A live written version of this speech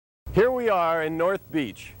Here we are in North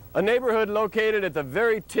Beach, a neighborhood located at the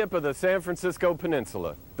very tip of the San Francisco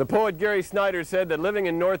Peninsula. The poet Gary Snyder said that living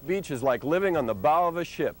in North Beach is like living on the bow of a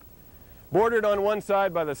ship. Bordered on one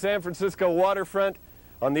side by the San Francisco waterfront,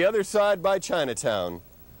 on the other side by Chinatown.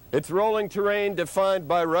 Its rolling terrain defined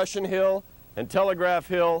by Russian Hill and Telegraph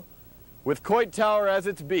Hill. With Coit Tower as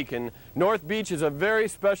its beacon, North Beach is a very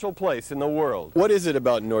special place in the world. What is it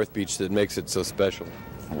about North Beach that makes it so special?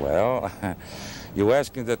 Well, you're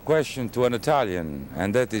asking that question to an Italian,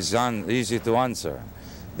 and that is easy to answer.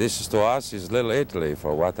 This, to us, is Little Italy,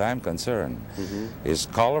 for what I'm concerned. It's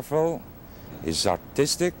colorful, it's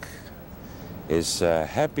artistic, it's a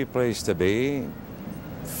happy place to be.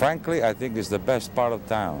 Frankly, I think it's the best part of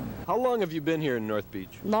town. How long have you been here in North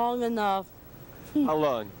Beach? Long enough. How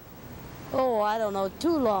long? Oh, I don't know,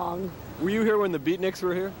 too long. Were you here when the Beatniks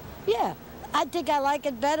were here? Yeah, I think I like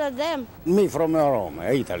it better than them. Me from Rome,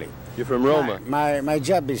 Italy. You're from Roma? My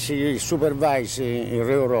job is supervise in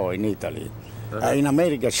Railroad in Italy. In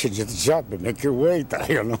America c'è the job, make a waiter,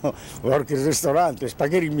 you know, work in restaurant,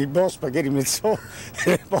 spaghetti meatball, spaghetti mezzo,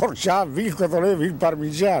 pork chop, veal cotolette, veal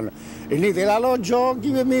parmigiano. In Italy, alloggio,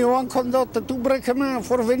 give me one condotta, two breakman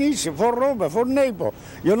for Venice, for Roma, for Naples.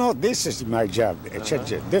 You know, this is my job. It's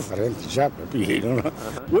a different job, you know.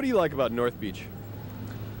 What do you like about North Beach?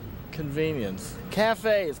 Convenience.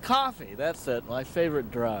 Cafes, coffee, that's it, my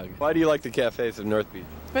favorite drug. Why do you like the cafes of North Beach?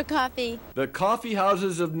 For coffee. The coffee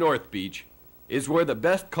houses of North Beach is where the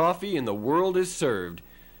best coffee in the world is served,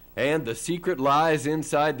 and the secret lies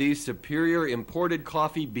inside these superior imported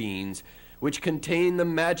coffee beans, which contain the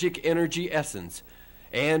magic energy essence.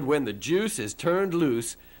 And when the juice is turned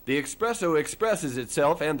loose, the espresso expresses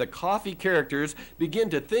itself, and the coffee characters begin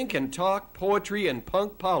to think and talk poetry and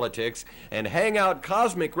punk politics and hang out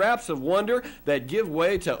cosmic raps of wonder that give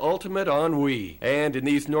way to ultimate ennui. And in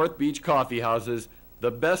these North Beach coffee houses, the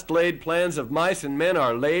best laid plans of mice and men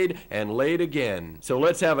are laid and laid again. So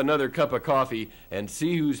let's have another cup of coffee and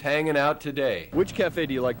see who's hanging out today. Which cafe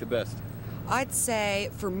do you like the best? I'd say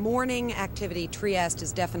for morning activity, Trieste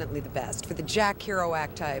is definitely the best. For the Jack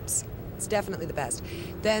Kerouac types, it's definitely the best.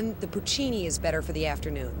 Then the Puccini is better for the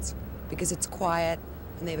afternoons because it's quiet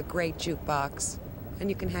and they have a great jukebox and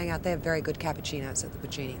you can hang out. They have very good cappuccinos at the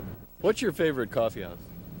Puccini. What's your favorite coffee house?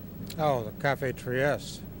 Oh, the Cafe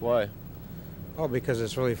Trieste. Why? Oh, because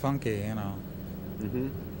it's really funky, you know.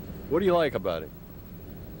 What do you like about it?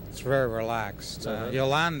 It's very relaxed.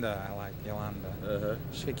 Yolanda, I like Yolanda.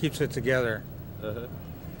 She keeps it together.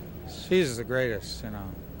 She's the greatest, you know.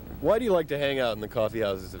 Why do you like to hang out in the coffee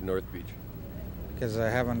houses of North Beach? Because I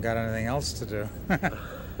haven't got anything else to do.